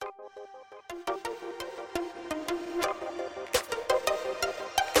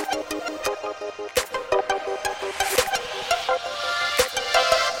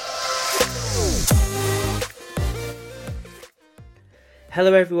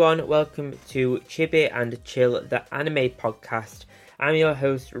Hello everyone, welcome to Chibi and Chill, the anime podcast. I'm your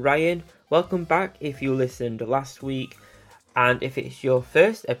host Ryan. Welcome back if you listened last week, and if it's your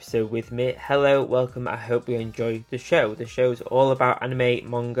first episode with me, hello, welcome. I hope you enjoy the show. The show's all about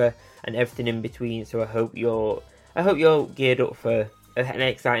anime, manga, and everything in between. So I hope you're geared up for an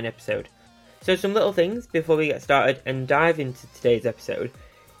exciting episode. So some little things before we get started and dive into today's episode.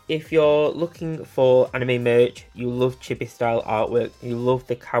 If you're looking for anime merch, you love chibi style artwork, you love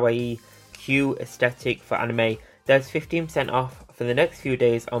the kawaii, cute aesthetic for anime, there's 15% off for the next few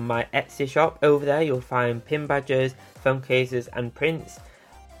days on my Etsy shop. Over there you'll find pin badges, phone cases and prints,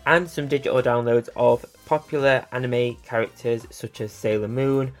 and some digital downloads of popular anime characters such as Sailor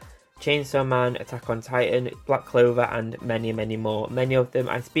Moon, Chainsaw Man, Attack on Titan, Black Clover and many more. Many of them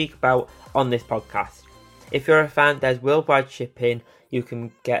I speak about on this podcast. If you're a fan, there's worldwide shipping. You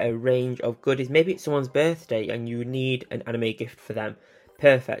can get a range of goodies. Maybe it's someone's birthday and you need an anime gift for them.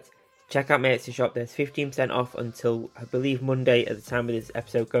 Perfect. Check out my Etsy shop. There's 15% off until, I believe, Monday at the time of this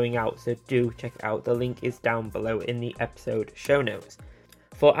episode going out. So do check it out. The link is down below in the episode show notes.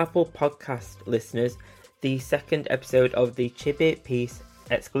 For Apple Podcast listeners, the second episode of the Chibi Piece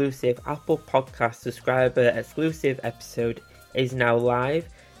exclusive Apple Podcast subscriber exclusive episode is now live.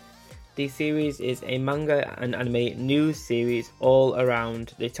 The series is a manga and anime news series all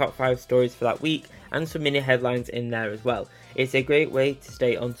around the top 5 stories for that week and some mini headlines in there as well. It's a great way to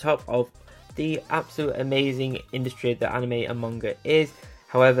stay on top of the absolute amazing industry that anime and manga is.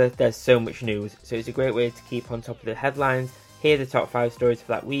 However, there's so much news, so it's a great way to keep on top of the headlines, hear the top 5 stories for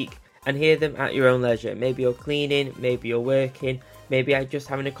that week, and hear them at your own leisure. Maybe you're cleaning, maybe you're working, maybe you're just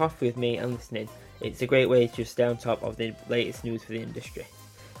having a coffee with me and listening. It's a great way to stay on top of the latest news for the industry.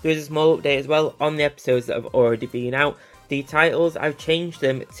 There is a small update as well on the episodes that have already been out. The titles, I've changed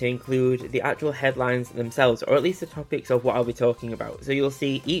them to include the actual headlines themselves, or at least the topics of what I'll be talking about. So you'll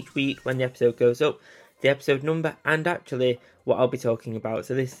see each week when the episode goes up, the episode number and actually what I'll be talking about.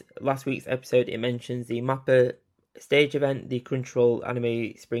 So this last week's episode, it mentions the MAPPA stage event, the Crunchyroll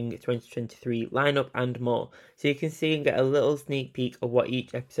Anime Spring 2023 lineup and more. So you can see and get a little sneak peek of what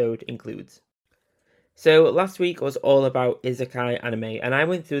each episode includes. So last week was all about isekai anime, and I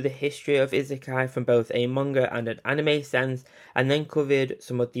went through the history of isekai from both a manga and an anime sense, and then covered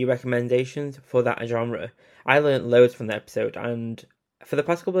some of the recommendations for that genre. I learned loads from the episode, and for the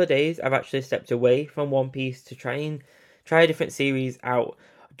past couple of days I've actually stepped away from One Piece to try a different series out,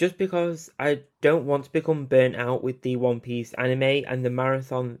 just because I don't want to become burnt out with the One Piece anime and the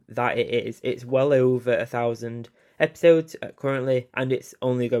marathon that it is. It's well over 1,000 episodes currently, and it's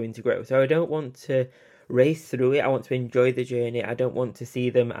only going to grow. So I don't want to race through it. I want to enjoy the journey. I don't want to see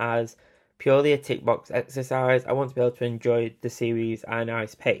them as purely a tick box exercise. I want to be able to enjoy the series at a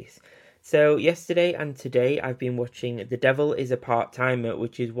nice pace. So yesterday and today I've been watching The Devil is a Part-Timer,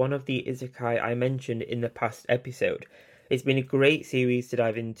 which is one of the isekai I mentioned in the past episode. It's been a great series to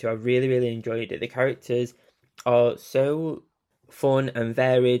dive into. I really enjoyed it. The characters are so fun and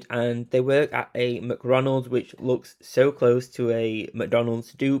varied, and they work at a McDonald's which looks so close to a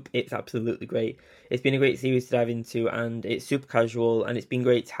McDonald's dupe. It's absolutely great. It's been a great series to dive into, and it's super casual, and it's been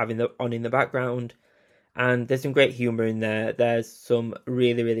great to have on in the background, and there's some great humour in there. There's some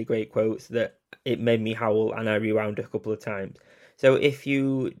really great quotes that it made me howl and I rewound a couple of times. So if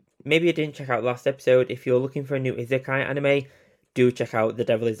you didn't check out last episode, if you're looking for a new isekai anime, do check out The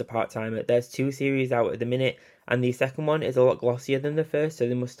Devil is a Part-Timer. There's 2 series out at the minute, and the second one is a lot glossier than the first, so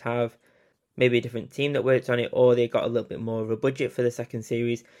they must have maybe a different team that worked on it, or they got a little bit more of a budget for the second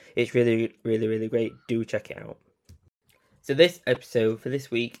series. It's really great. Do check it out. So this episode for this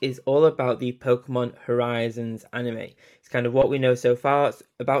week is all about the Pokemon Horizons anime. It's kind of what we know so far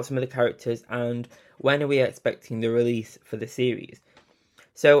about some of the characters, and when are we expecting the release for the series.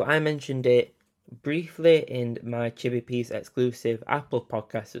 So I mentioned it briefly in my Chibi Piece exclusive Apple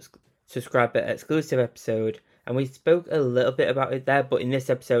Podcast subscriber exclusive episode, and we spoke a little bit about it there, but in this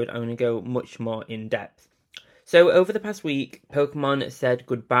episode I'm going to go much more in depth. So over the past week, Pokemon said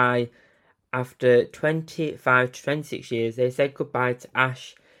goodbye. After 25 to 26 years, they said goodbye to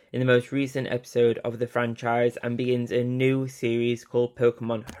Ash in the most recent episode of the franchise and begins a new series called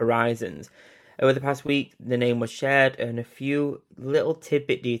Pokemon Horizons. Over the past week, the name was shared and a few little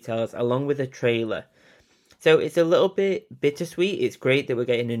tidbit details along with a trailer. So it's a little bit bittersweet. It's great that we're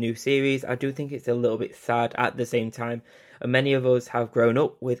getting a new series. I do think it's a little bit sad at the same time. And many of us have grown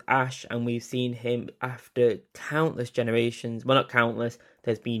up with Ash, and we've seen him after countless generations. Well, not countless.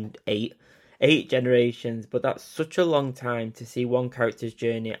 There's been eight generations, but that's such a long time to see one character's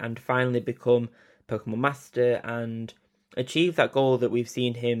journey and finally become Pokemon Master and achieve that goal that we've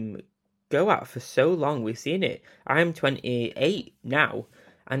seen him go at for so long. We've seen it. I'm 28 now,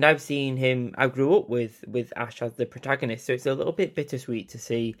 and I grew up with Ash as the protagonist, so it's a little bit bittersweet to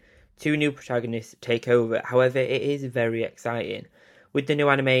see two new protagonists take over. However, it is very exciting. With the new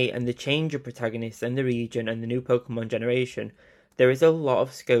anime and the change of protagonists and the region and the new Pokemon generation, there is a lot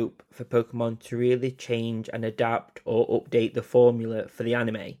of scope for Pokemon to really change and adapt or update the formula for the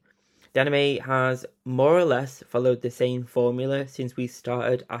anime. The anime has more or less followed the same formula since we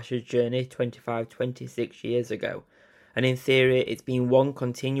started Ash's journey 26 years ago, and in theory it's been one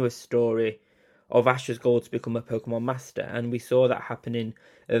continuous story of Ash's goal to become a Pokemon Master, and we saw that happen in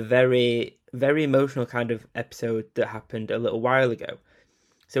a very, very emotional kind of episode that happened a little while ago.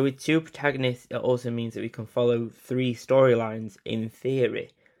 So with two protagonists, it also means that we can follow three storylines in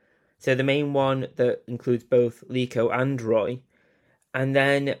theory. So the main one that includes both Liko and Roy, and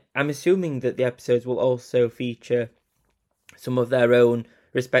then I'm assuming that the episodes will also feature some of their own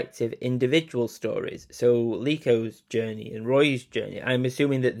respective individual stories. So Liko's journey and Roy's journey, I'm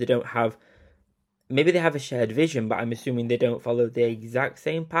assuming that they don't have, maybe they have a shared vision, but I'm assuming they don't follow the exact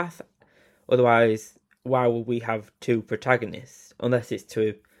same path. Otherwise, why would we have two protagonists? Unless it's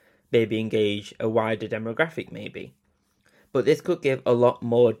to maybe engage a wider demographic, maybe. But this could give a lot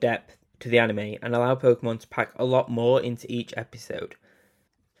more depth to the anime and allow Pokemon to pack a lot more into each episode.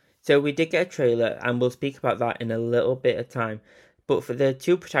 So we did get a trailer, and we'll speak about that in a little bit of time. But for the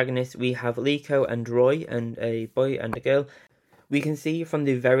two protagonists, we have Liko and Roy, and a boy and a girl. We can see from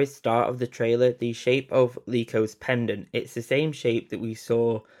the very start of the trailer the shape of Liko's pendant. It's the same shape that we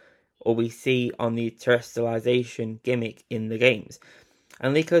saw or we see on the terrestrialization gimmick in the games.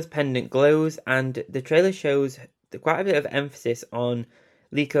 And Liko's pendant glows, and the trailer shows quite a bit of emphasis on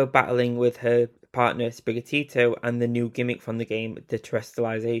Liko battling with her partner Sprigatito and the new gimmick from the game, the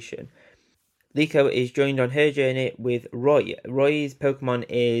terrestrialization. Liko is joined on her journey with Roy. Roy's partner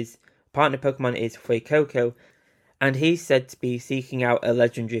Pokemon is Fuecoco, and he's said to be seeking out a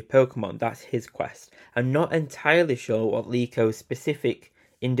legendary Pokemon. That's his quest. I'm not entirely sure what Liko's specific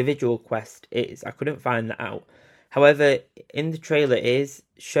individual quest is. I couldn't find that out. However, in the trailer it is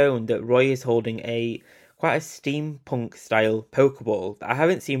shown that Roy is holding quite a steampunk style Pokeball that I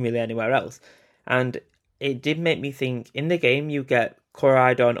haven't seen really anywhere else. And it did make me think, in the game you get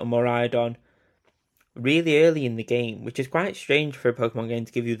Koraidon or Miraidon really early in the game, which is quite strange for a Pokemon game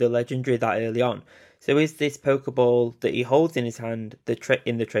to give you the legendary that early on. So is this Pokeball that he holds in his hand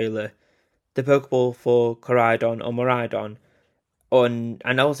in the trailer the Pokeball for Koraidon or Miraidon?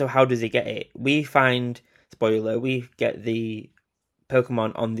 And also, how does he get it? We get the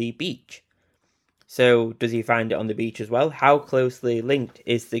Pokemon on the beach. So does he find it on the beach as well? How closely linked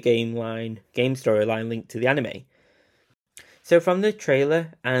is the game storyline linked to the anime? So from the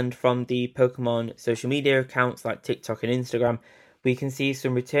trailer and from the Pokemon social media accounts like TikTok and Instagram, we can see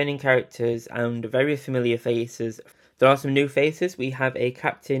some returning characters and very familiar faces. There are some new faces. We have a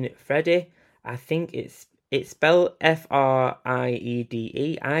Captain Freddy. I think it's spelled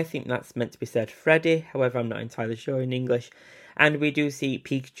Friede. I think that's meant to be said Freddy. However, I'm not entirely sure in English. And we do see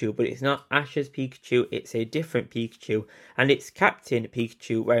Pikachu, but it's not Ash's Pikachu, it's a different Pikachu. And it's Captain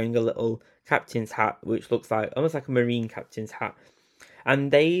Pikachu wearing a little captain's hat, which looks almost like a marine captain's hat.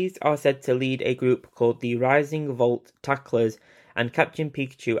 And these are said to lead a group called the Rising Volt Tacklers. And Captain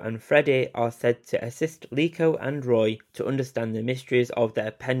Pikachu and Freddy are said to assist Liko and Roy to understand the mysteries of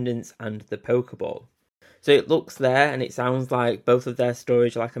their pendants and the Pokeball. So it looks there, and it sounds like both of their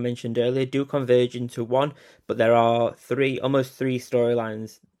stories, like I mentioned earlier, do converge into one, but there are almost three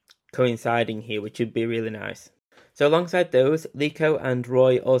storylines coinciding here, which would be really nice. So alongside those, Liko and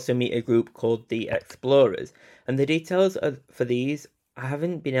Roy also meet a group called the Explorers, and the details for these I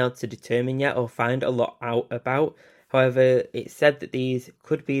haven't been able to determine yet or find a lot out about. However, it's said that these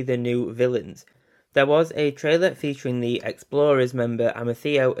could be the new villains. There was a trailer featuring the Explorers member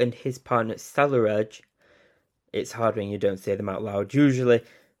Amatheo and his partner Ceruledge. It's hard when you don't say them out loud. Usually,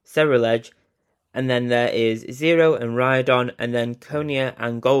 Ceruledge, and then there is Zero and Rhydon, and then Konia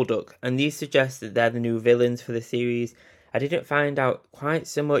and Golduck. And these suggest that they're the new villains for the series. I didn't find out quite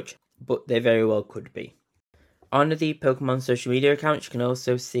so much, but they very well could be. On the Pokemon social media accounts, you can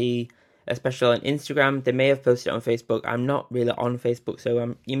also see, especially on Instagram, they may have posted it on Facebook. I'm not really on Facebook,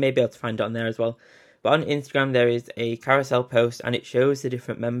 so you may be able to find it on there as well. But on Instagram, there is a carousel post, and it shows the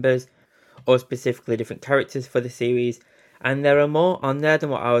different members, or specifically different characters for the series, and there are more on there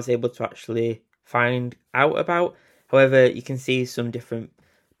than what I was able to actually find out about. However, you can see some different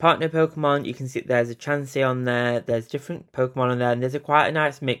partner Pokemon. You can see there's a Chansey on there, there's different Pokemon on there, and there's quite a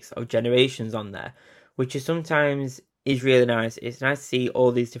nice mix of generations on there, which is really nice. It's nice to see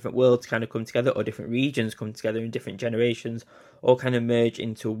all these different worlds kind of come together, or different regions come together, and different generations all kind of merge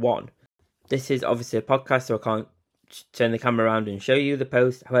into one. This is obviously a podcast, so I can't turn the camera around and show you the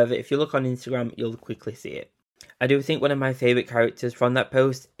post. However, if you look on Instagram, you'll quickly see it. I do think one of my favourite characters from that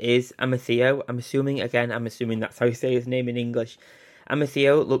post is Amateo. I'm assuming that's how you say his name in English.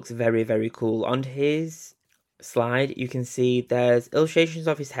 Amateo looks very, very cool. On his slide, you can see there's illustrations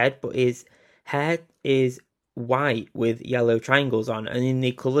of his head, but his hair is white with yellow triangles on. And in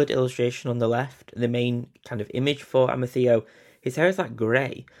the coloured illustration on the left, the main kind of image for Amateo, his hair is like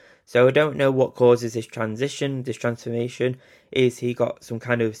grey. So I don't know what causes this transformation. Is he got some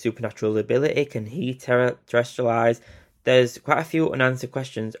kind of supernatural ability? Can he terrestrialize? There's quite a few unanswered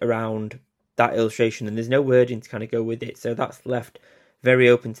questions around that illustration, and there's no wording to kind of go with it, so that's left very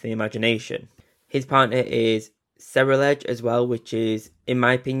open to the imagination. His partner is Ceruledge as well, which is, in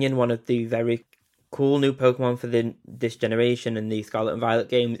my opinion, one of the very cool new Pokemon for this generation and the Scarlet and Violet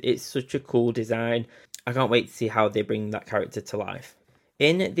games. It's such a cool design. I can't wait to see how they bring that character to life.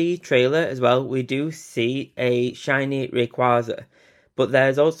 In the trailer as well, we do see a shiny Rayquaza, but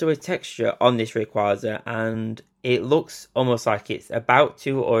there's also a texture on this Rayquaza, and it looks almost like it's about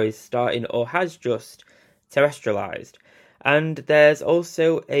to, or is starting, or has just terrestrialized. And there's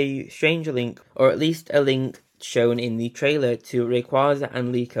also a stranger link, or at least a link shown in the trailer to Rayquaza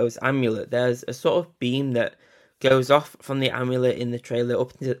and Lico's amulet. There's a sort of beam that goes off from the amulet in the trailer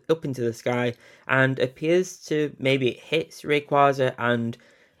up into the sky, and appears to, maybe it hits Rayquaza, and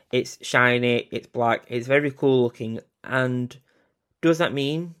it's shiny, it's black, it's very cool looking. And does that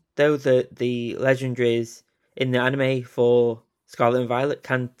mean, though, that the legendaries in the anime for Scarlet and Violet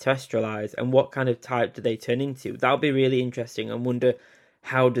can terrestrialize, and what kind of type do they turn into? That'll be really interesting, and wonder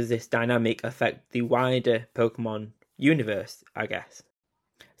how does this dynamic affect the wider Pokemon universe, I guess.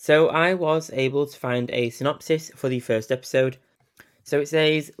 So I was able to find a synopsis for the first episode. So it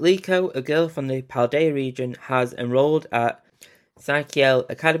says, Liko, a girl from the Paldea region, has enrolled at Psychiel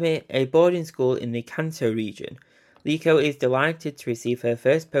Academy, a boarding school in the Kanto region. Liko is delighted to receive her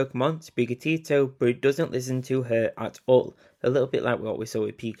first Pokemon, Sprigatito, but it doesn't listen to her at all, a little bit like what we saw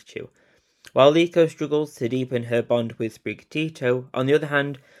with Pikachu. While Liko struggles to deepen her bond with Sprigatito, on the other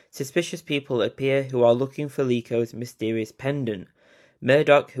hand, suspicious people appear who are looking for Liko's mysterious pendant.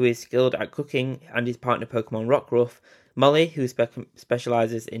 Murdoch, who is skilled at cooking, and his partner Pokemon Rockruff, Molly, who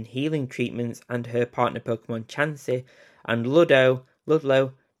specializes in healing treatments, and her partner Pokemon Chansey, and Ludlow,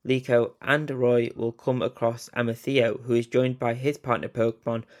 Liko, and Roy will come across Amateo, who is joined by his partner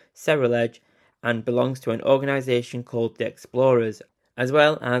Pokemon Ceruledge, and belongs to an organization called the Explorers, as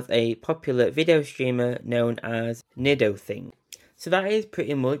well as a popular video streamer known as Nidothing. So that is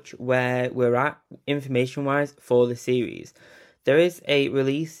pretty much where we're at information-wise for the series. There is a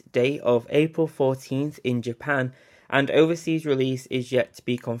release date of April 14th in Japan, and overseas release is yet to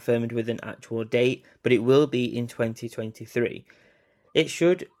be confirmed with an actual date, but it will be in 2023. It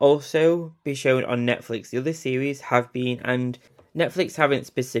should also be shown on Netflix. The other series have been, and Netflix haven't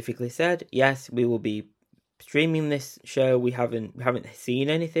specifically said, yes, we will be streaming this show. We haven't seen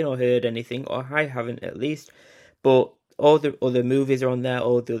anything or heard anything, or I haven't at least, but all the other movies are on there,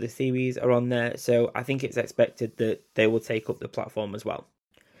 all the other series are on there, so I think it's expected that they will take up the platform as well.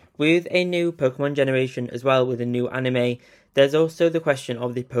 With a new Pokemon generation as well, with a new anime, there's also the question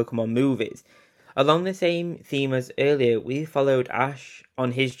of the Pokemon movies. Along the same theme as earlier, we followed Ash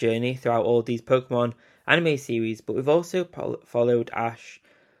on his journey throughout all these Pokemon anime series, but we've also followed Ash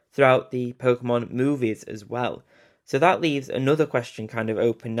throughout the Pokemon movies as well. So that leaves another question kind of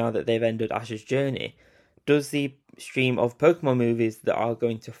open now that they've ended Ash's journey. Does the stream of Pokemon movies that are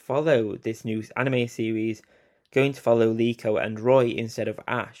going to follow this new anime series going to follow Liko and Roy instead of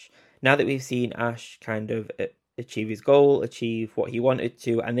Ash? Now that we've seen Ash kind of achieve his goal, achieve what he wanted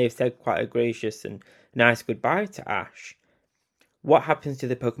to, and they've said quite a gracious and nice goodbye to Ash, what happens to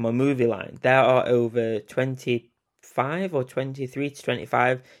the Pokemon movie line? There are over 25 or 23 to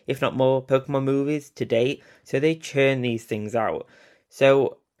 25, if not more, Pokemon movies to date, so they churn these things out.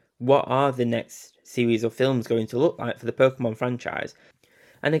 So what are the next series of films going to look like for the Pokemon franchise?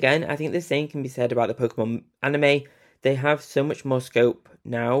 And again, I think the same can be said about the Pokemon anime. They have so much more scope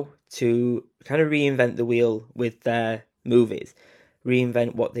now to kind of reinvent the wheel with their movies.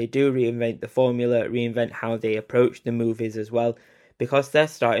 Reinvent what they do, reinvent the formula, reinvent how they approach the movies as well. Because they're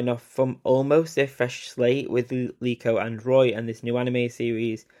starting off from almost a fresh slate with Liko and Roy and this new anime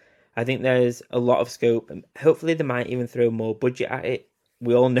series. I think there's a lot of scope, and hopefully they might even throw more budget at it.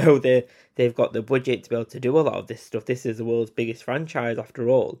 We all know they've got the budget to be able to do a lot of this stuff. This is the world's biggest franchise after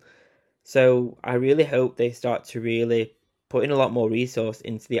all. So I really hope they start to really put in a lot more resource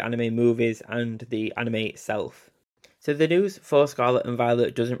into the anime movies and the anime itself. So the news for Scarlet and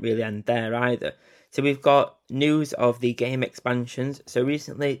Violet doesn't really end there either. So we've got news of the game expansions. So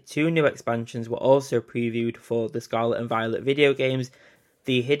recently, 2 new expansions were also previewed for the Scarlet and Violet video games.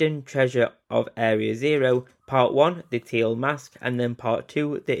 The Hidden Treasure of Area Zero, Part 1, the Teal Mask, and then Part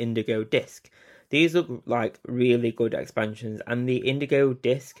 2, the Indigo Disc. These look like really good expansions, and the Indigo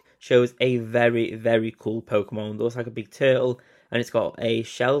Disc shows a very, very cool Pokemon. It looks like a big turtle, and it's got a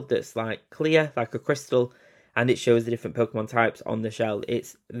shell that's like clear, like a crystal, and it shows the different Pokemon types on the shell.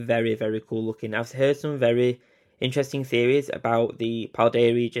 It's very, very cool looking. I've heard some very interesting theories about the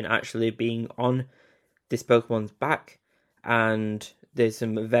Paldea region actually being on this Pokemon's back, and there's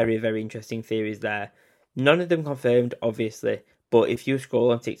some very, very interesting theories there. None of them confirmed, obviously, but if you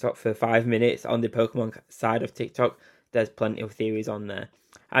scroll on TikTok for 5 minutes on the Pokemon side of TikTok, there's plenty of theories on there.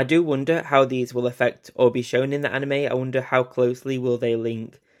 I do wonder how these will affect or be shown in the anime. I wonder how closely will they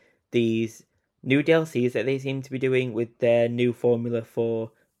link these new DLCs that they seem to be doing with their new formula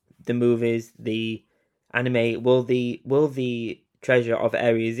for the movies, the anime. Will the Treasure of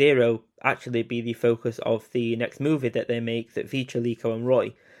Area Zero actually be the focus of the next movie that they make that feature Liko and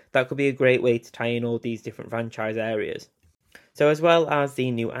Roy? That could be a great way to tie in all these different franchise areas. So as well as the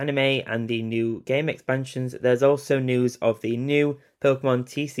new anime and the new game expansions, there's also news of the new Pokemon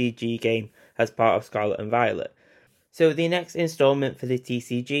TCG game as part of Scarlet and Violet. So the next installment for the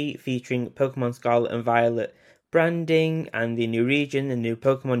TCG, featuring Pokemon Scarlet and Violet branding and the new region, the new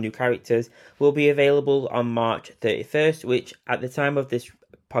Pokemon, new characters, will be available on March 31st, which at the time of this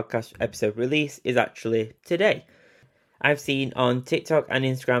podcast episode release is actually today. I've seen on TikTok and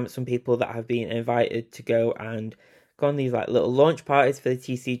Instagram some people that have been invited to go and go on these like little launch parties for the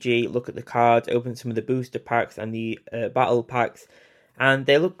TCG, look at the cards, open some of the booster packs and the battle packs, and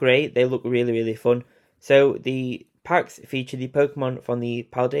they look great. They look really, really fun. So the packs feature the Pokemon from the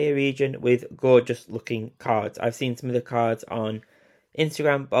Paldea region with gorgeous looking cards. I've seen some of the cards on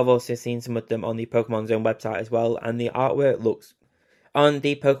Instagram, but I've also seen some of them on the Pokemon Zone website as well, and the artwork looks. On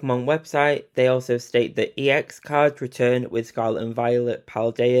the Pokemon website, they also state that EX cards return with Scarlet and Violet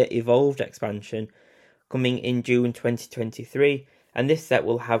Paldea Evolved expansion coming in June 2023, and this set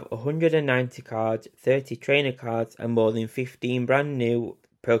will have 190 cards, 30 trainer cards, and more than 15 brand new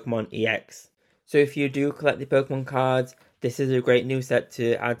Pokemon EX. So if you do collect the Pokemon cards, this is a great new set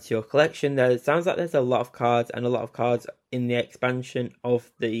to add to your collection. It sounds like there's a lot of cards and a lot of cards in the expansion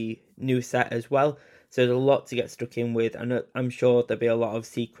of the new set as well. So there's a lot to get stuck in with, and I'm sure there'll be a lot of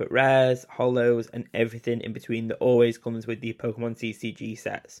secret rares, holos, and everything in between that always comes with the Pokemon TCG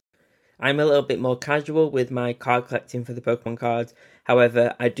sets. I'm a little bit more casual with my card collecting for the Pokemon cards.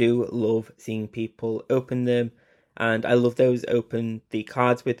 However, I do love seeing people open them, and I love those open the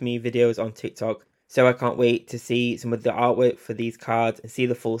cards with me videos on TikTok. So I can't wait to see some of the artwork for these cards and see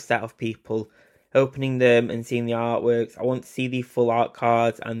the full set of people opening them and seeing the artworks. I want to see the full art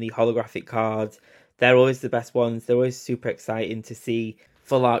cards and the holographic cards. They're always the best ones. They're always super exciting to see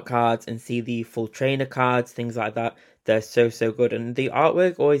full art cards and see the full trainer cards, things like that. They're so good. And the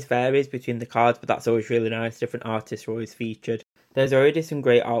artwork always varies between the cards, but that's always really nice. Different artists are always featured. There's already some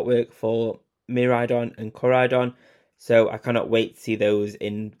great artwork for Miraidon and Koraidon, so I cannot wait to see those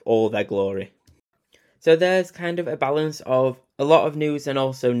in all their glory. So there's kind of a balance of a lot of news and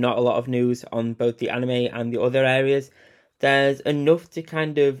also not a lot of news on both the anime and the other areas. There's enough to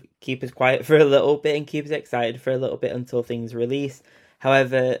kind of keep us quiet for a little bit and keep us excited for a little bit until things release.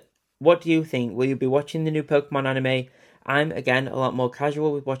 However, what do you think? Will you be watching the new Pokemon anime? I'm, again, a lot more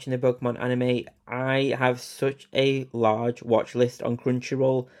casual with watching the Pokemon anime. I have such a large watch list on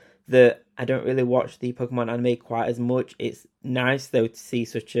Crunchyroll that I don't really watch the Pokemon anime quite as much. It's nice, though, to see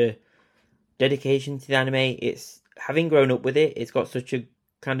such a dedication to the anime. It's, having grown up with it, it's got such a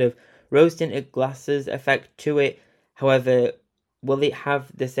kind of rose-tinted glasses effect to it. However, will it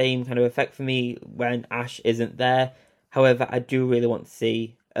have the same kind of effect for me when Ash isn't there? However, I do really want to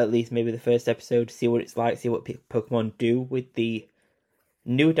see at least maybe the first episode, see what it's like, see what Pokemon do with the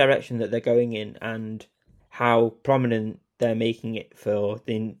new direction that they're going in and how prominent they're making it for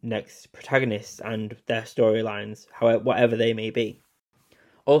the next protagonists and their storylines, however, whatever they may be.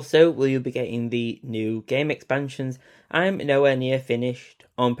 Also, will you be getting the new game expansions? I'm nowhere near finished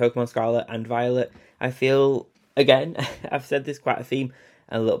on Pokemon Scarlet and Violet. I feel, again, I've said this quite a theme,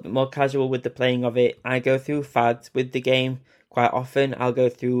 a little bit more casual with the playing of it. I go through fads with the game quite often. I'll go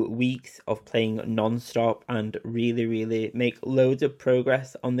through weeks of playing non-stop and really make loads of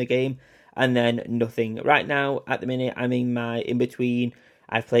progress on the game, and then nothing. Right now, at the minute, I'm in my in-between.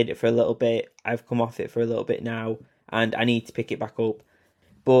 I've played it for a little bit, I've come off it for a little bit now, and I need to pick it back up.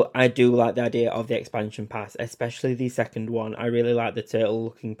 But I do like the idea of the expansion pass, especially the second one. I really like the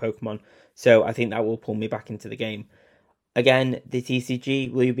turtle-looking Pokemon, so I think that will pull me back into the game. Again, the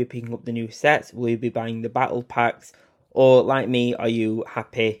TCG, will you be picking up the new sets? Will you be buying the battle packs? Or like me, are you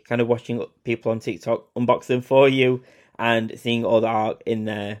happy kind of watching people on TikTok unbox them for you and seeing all the art in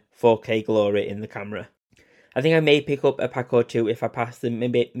their 4K glory in the camera? I think I may pick up a pack or two if I pass them.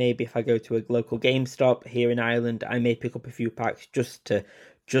 Maybe if I go to a local GameStop here in Ireland, I may pick up a few packs just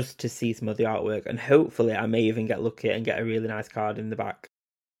to see some of the artwork, and hopefully I may even get lucky and get a really nice card in the back.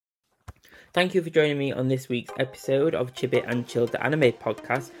 Thank you for joining me on this week's episode of Chibi and Chill, the anime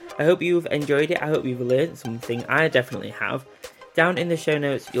podcast. I hope you've enjoyed it. I hope you've learned something. I definitely have. Down in the show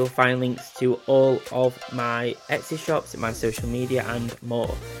notes, you'll find links to all of my Etsy shops, my social media, and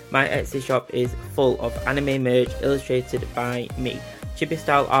more. My Etsy shop is full of anime merch illustrated by me. Chibi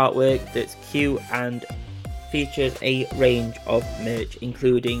style artwork that's cute and features a range of merch,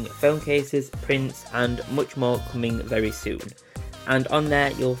 including phone cases, prints, and much more coming very soon. And on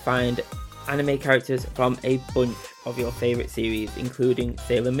there, you'll find anime characters from a bunch of your favourite series, including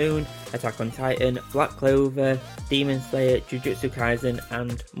Sailor Moon, Attack on Titan, Black Clover, Demon Slayer, Jujutsu Kaisen,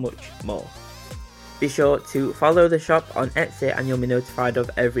 and much more. Be sure to follow the shop on Etsy and you'll be notified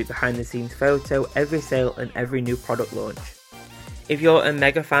of every behind the scenes photo, every sale, and every new product launch. If you're a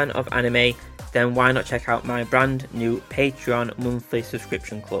mega fan of anime, then why not check out my brand new Patreon monthly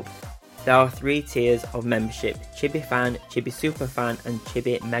subscription club. There are 3 tiers of membership: Chibi Fan, Chibi Super Fan, and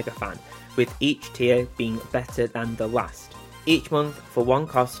Chibi Mega Fan, with each tier being better than the last. Each month, for one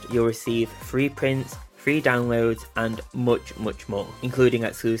cost, you'll receive free prints, free downloads, and much more, including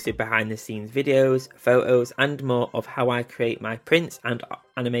exclusive behind the scenes videos, photos, and more of how I create my prints and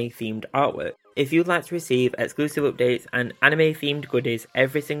anime themed artwork. If you'd like to receive exclusive updates and anime themed goodies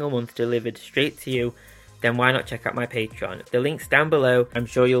every single month delivered straight to you, then why not check out my Patreon? The link's down below. I'm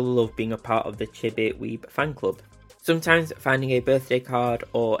sure you'll love being a part of the Chibi Weeb fan club. Sometimes finding a birthday card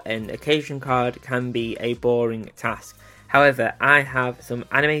or an occasion card can be a boring task. However, I have some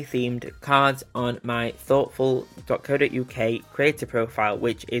anime themed cards on my thoughtful.co.uk creator profile,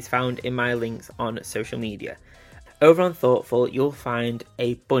 which is found in my links on social media. Over on Thoughtful, you'll find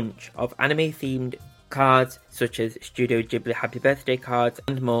a bunch of anime themed cards such as Studio Ghibli Happy Birthday cards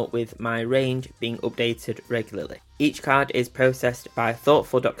and more, with my range being updated regularly. Each card is processed by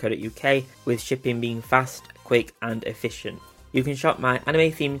thoughtful.co.uk, with shipping being fast, quick and efficient. You can shop my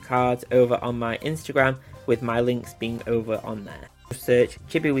anime themed cards over on my Instagram, with my links being over on there. Just search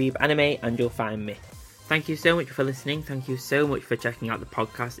Chibiweeb Anime and you'll find me. Thank you so much for listening. Thank you so much for checking out the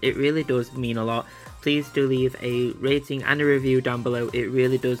podcast. It really does mean a lot. Please do leave a rating and a review down below. It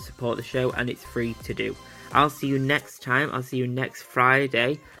really does support the show and it's free to do. I'll see you next time. I'll see you next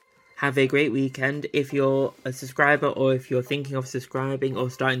Friday. Have a great weekend. If you're a subscriber or if you're thinking of subscribing or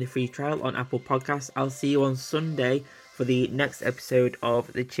starting the free trial on Apple Podcasts, I'll see you on Sunday for the next episode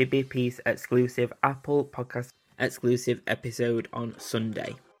of the Chibi Piece exclusive Apple Podcast exclusive episode on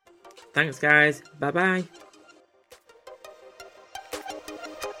Sunday. Thanks guys. Bye bye.